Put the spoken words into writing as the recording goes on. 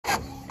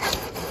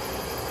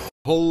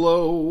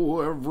Hello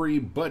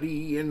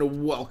everybody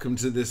and welcome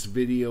to this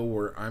video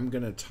where I'm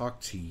going to talk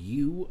to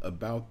you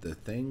about the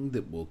thing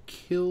that will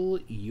kill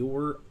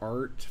your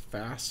art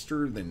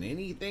faster than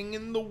anything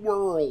in the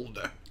world.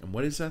 And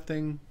what is that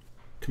thing?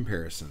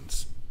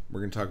 Comparisons.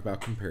 We're going to talk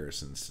about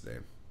comparisons today.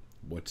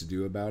 What to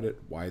do about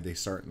it, why they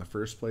start in the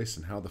first place,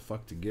 and how the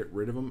fuck to get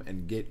rid of them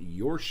and get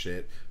your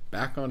shit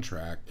back on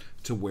track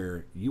to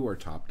where you are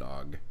top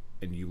dog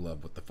and you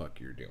love what the fuck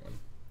you're doing.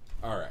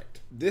 Alright,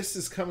 this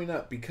is coming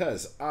up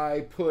because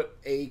I put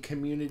a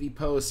community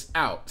post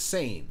out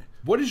saying,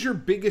 what is your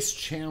biggest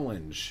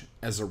challenge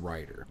as a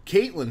writer?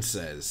 Caitlin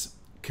says,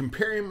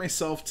 comparing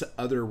myself to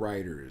other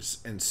writers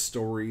and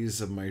stories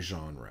of my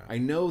genre. I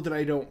know that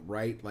I don't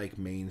write like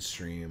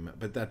mainstream,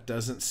 but that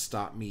doesn't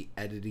stop me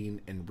editing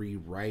and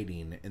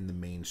rewriting in the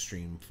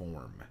mainstream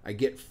form. I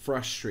get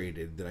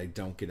frustrated that I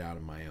don't get out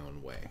of my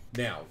own way.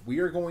 Now, we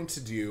are going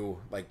to do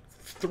like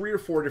 3 or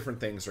 4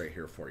 different things right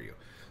here for you.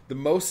 The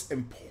most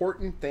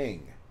important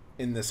thing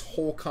in this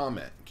whole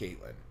comment,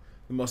 Caitlin,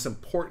 the most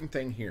important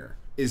thing here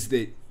is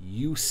that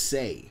you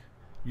say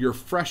you're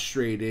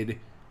frustrated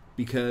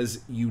because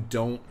you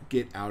don't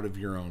get out of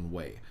your own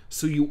way.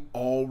 So you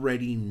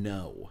already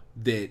know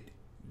that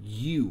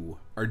you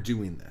are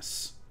doing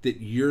this,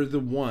 that you're the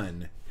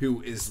one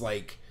who is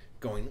like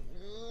going,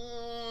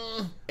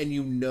 and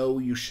you know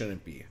you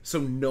shouldn't be. So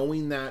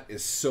knowing that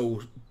is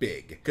so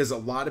big because a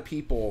lot of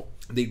people,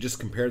 they just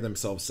compare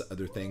themselves to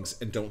other things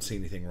and don't see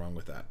anything wrong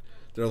with that.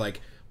 They're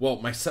like, well,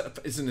 my stuff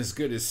isn't as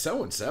good as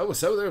so-and-so,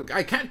 so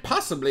I can't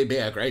possibly be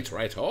a great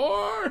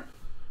writer.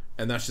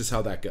 And that's just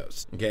how that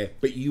goes, okay?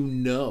 But you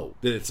know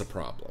that it's a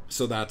problem.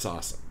 So that's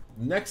awesome.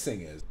 Next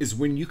thing is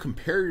when you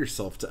compare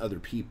yourself to other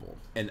people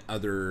and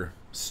other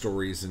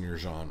stories in your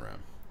genre,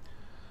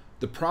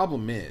 the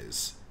problem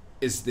is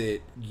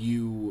that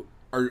you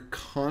are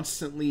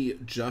constantly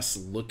just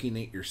looking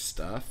at your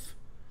stuff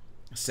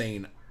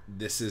saying,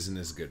 this isn't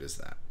as good as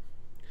that.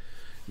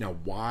 Now,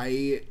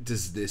 why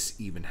does this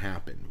even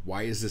happen?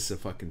 Why is this a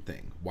fucking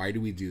thing? Why do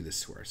we do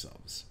this to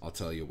ourselves? I'll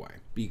tell you why.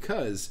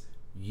 Because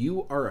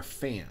you are a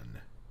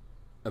fan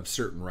of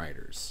certain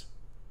writers.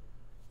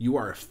 You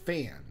are a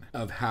fan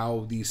of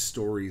how these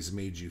stories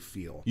made you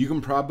feel. You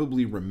can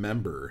probably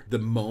remember the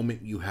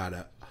moment you had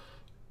a,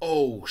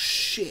 oh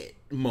shit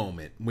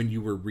moment when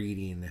you were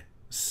reading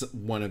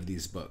one of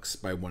these books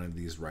by one of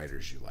these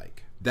writers you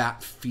like.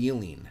 That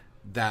feeling,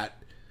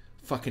 that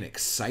fucking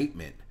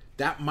excitement,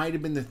 that might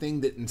have been the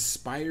thing that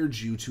inspired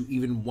you to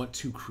even want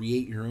to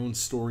create your own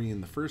story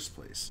in the first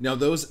place. Now,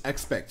 those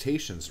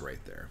expectations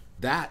right there,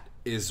 that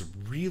is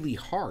really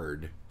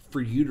hard for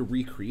you to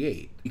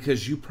recreate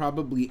because you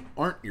probably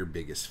aren't your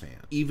biggest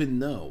fan, even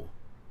though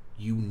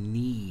you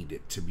need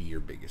to be your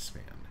biggest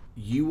fan.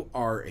 You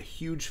are a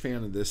huge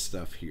fan of this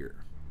stuff here,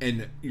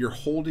 and you're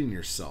holding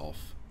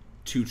yourself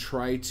to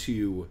try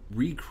to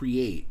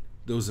recreate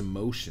those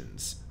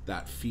emotions,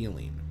 that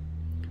feeling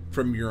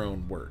from your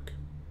own work.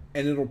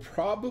 And it'll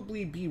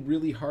probably be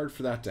really hard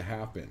for that to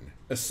happen,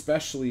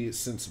 especially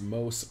since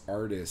most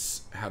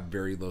artists have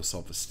very low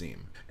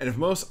self-esteem. And if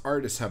most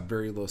artists have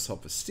very low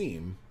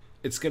self-esteem,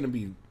 it's going to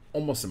be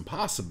almost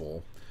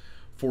impossible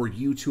for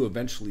you to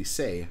eventually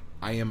say,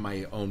 I am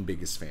my own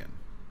biggest fan.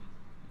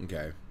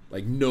 Okay?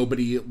 Like,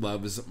 nobody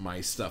loves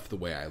my stuff the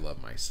way I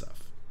love my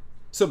stuff.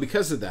 So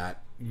because of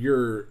that,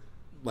 you're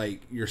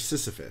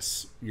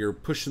Sisyphus. You're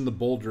pushing the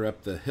boulder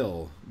up the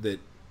hill that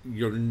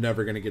you're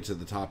never going to get to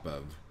the top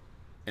of,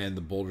 and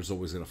the boulder's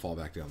always going to fall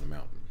back down the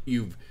mountain.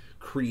 You've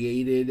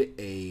created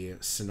a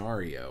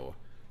scenario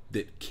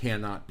that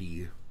cannot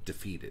be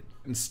defeated.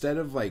 Instead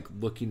of like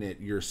looking at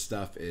your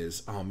stuff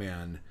as, oh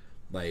man,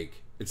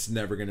 like it's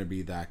never going to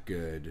be that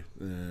good.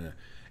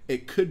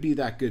 It could be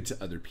that good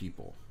to other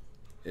people.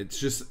 It's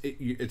just,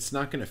 it's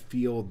not going to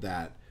feel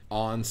that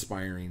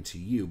awe-inspiring to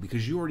you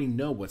because you already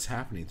know what's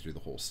happening through the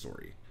whole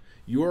story.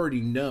 You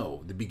already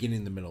know the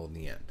beginning, the middle, and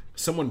the end.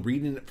 Someone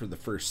reading it for the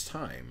first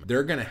time,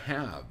 they're going to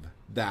have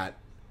that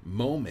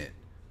moment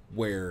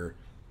where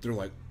they're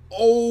like,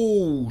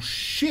 oh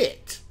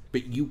shit,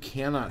 but you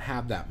cannot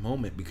have that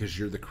moment because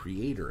you're the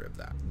creator of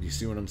that. Do you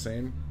see what I'm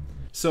saying?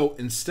 So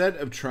instead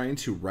of trying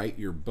to write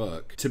your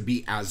book to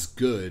be as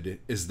good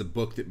as the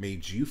book that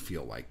made you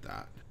feel like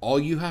that, all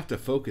you have to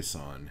focus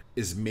on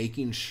is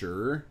making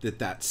sure that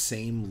that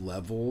same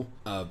level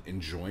of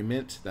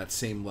enjoyment, that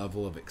same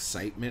level of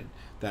excitement,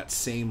 that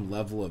same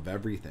level of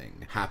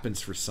everything happens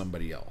for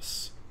somebody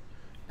else.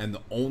 And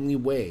the only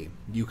way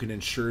you can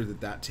ensure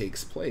that that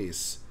takes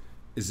place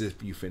is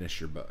if you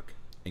finish your book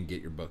and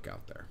get your book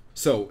out there.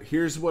 So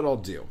here's what I'll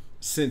do.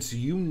 Since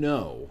you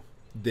know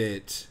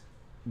that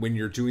when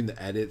you're doing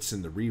the edits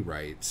and the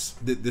rewrites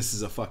that this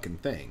is a fucking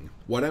thing,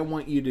 what I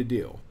want you to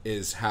do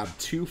is have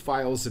 2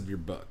 files of your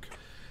book.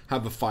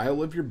 Have a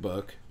file of your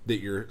book that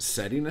you're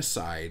setting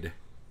aside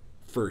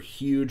for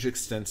huge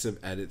extensive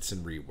edits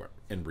and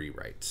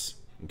rewrites.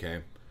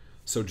 Okay,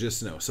 so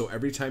just know, so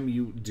every time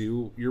you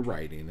do your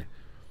writing,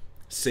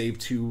 save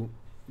 2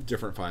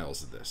 different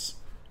files of this.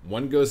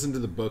 One goes into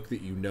the book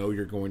that you know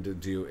you're going to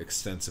do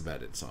extensive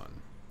edits on,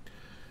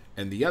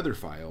 and the other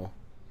file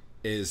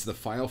is the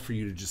file for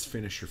you to just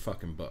finish your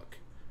fucking book.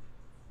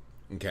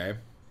 Okay?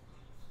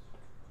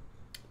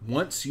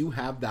 Once you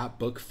have that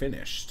book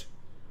finished,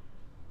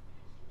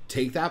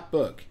 take that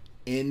book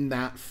in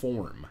that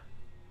form.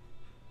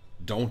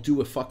 Don't do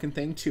a fucking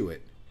thing to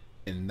it.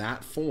 In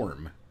that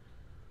form.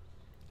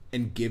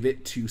 And give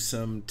it to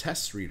some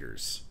test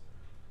readers.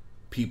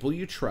 People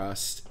you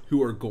trust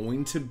who are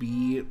going to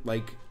be,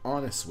 like,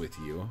 honest with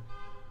you.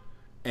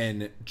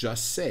 And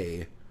just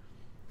say,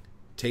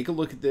 take a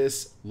look at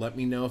this. Let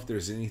me know if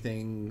there's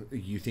anything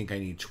you think I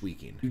need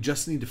tweaking. You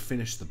just need to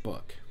finish the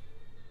book.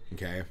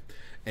 Okay?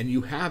 And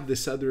you have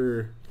this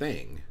other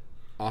thing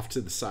off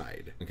to the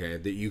side, okay,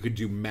 that you could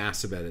do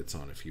massive edits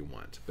on if you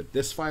want. But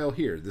this file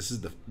here, this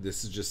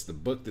is just the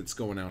book that's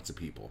going out to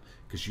people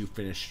because you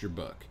finished your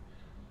book.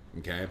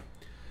 Okay?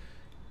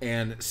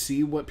 And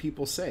see what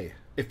people say.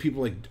 If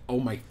people are like, oh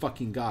my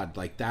fucking God,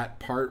 like that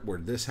part where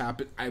this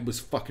happened, I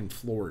was fucking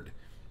floored.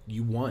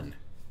 You won.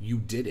 You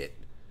did it.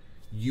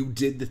 You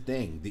did the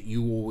thing that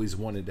you always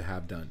wanted to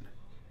have done.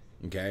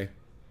 Okay?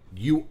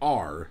 You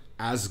are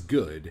as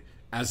good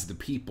as the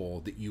people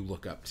that you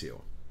look up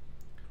to.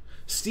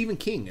 Stephen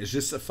King is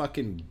just a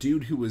fucking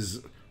dude who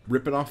was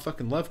ripping off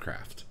fucking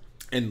Lovecraft.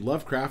 And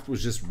Lovecraft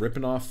was just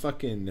ripping off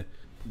fucking,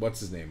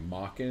 what's his name,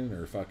 Machen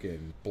or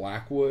fucking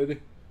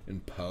Blackwood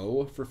and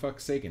Poe, for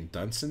fuck's sake, and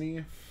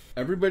Dunsany.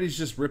 Everybody's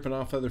just ripping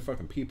off other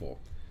fucking people.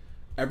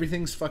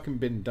 Everything's fucking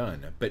been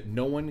done, but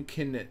no one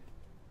can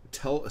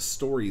tell a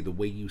story the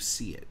way you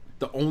see it.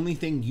 The only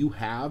thing you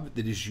have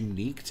that is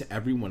unique to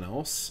everyone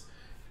else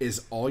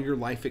is all your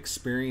life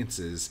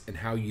experiences and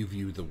how you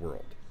view the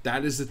world.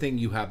 That is the thing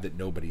you have that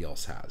nobody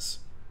else has.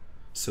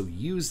 So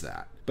use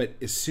that. But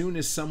as soon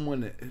as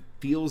someone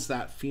feels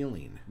that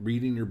feeling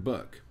reading your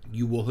book,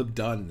 you will have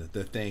done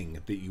the thing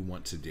that you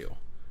want to do.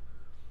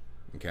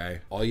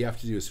 Okay? All you have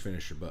to do is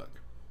finish your book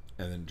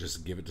and then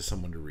just give it to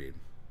someone to read.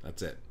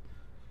 That's it.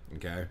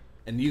 Okay?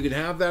 And you can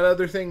have that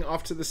other thing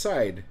off to the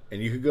side and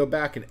you could go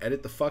back and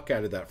edit the fuck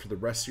out of that for the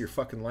rest of your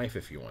fucking life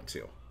if you want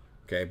to.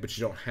 Okay? But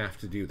you don't have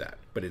to do that.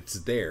 But it's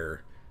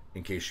there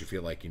in case you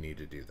feel like you need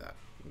to do that.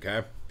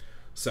 Okay?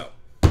 So,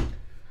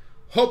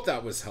 hope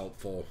that was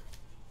helpful.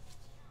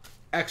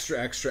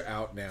 Extra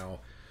out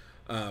now.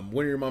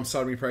 Winner Your Mom's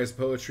Sodomy Prize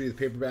Poetry, the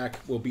paperback,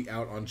 will be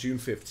out on June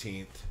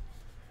 15th.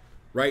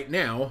 Right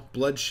now,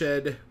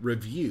 Bloodshed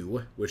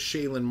Review with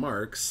Shaylin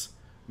Marks,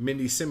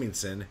 Mindy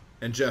Simonson,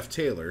 and Jeff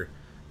Taylor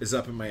is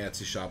up in my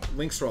Etsy shop.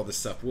 Links for all this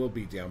stuff will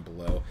be down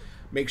below.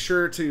 Make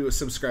sure to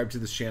subscribe to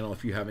this channel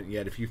if you haven't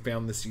yet. If you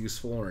found this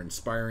useful or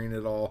inspiring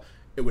at all,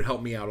 it would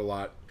help me out a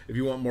lot. If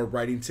you want more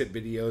writing tip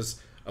videos,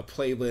 a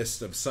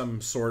playlist of some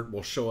sort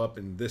will show up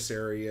in this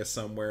area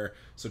somewhere.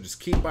 So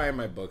just keep buying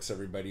my books,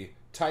 everybody.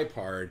 Type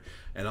hard,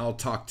 and I'll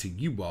talk to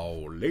you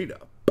all later.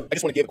 I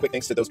just want to give a quick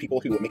thanks to those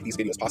people who make these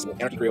videos possible.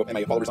 Anarchy Crew and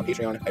my followers on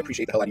Patreon. I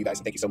appreciate the hell out of you guys.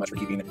 Thank you so much for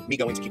keeping me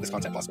going to keep this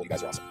content possible. You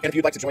guys are awesome. And if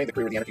you'd like to join the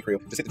crew or the Anarchy Crew,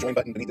 just hit the join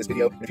button beneath this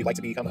video. And if you'd like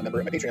to become a member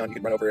of my Patreon, you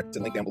can run over to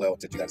the link down below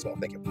to do that as well.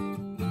 Thank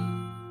you.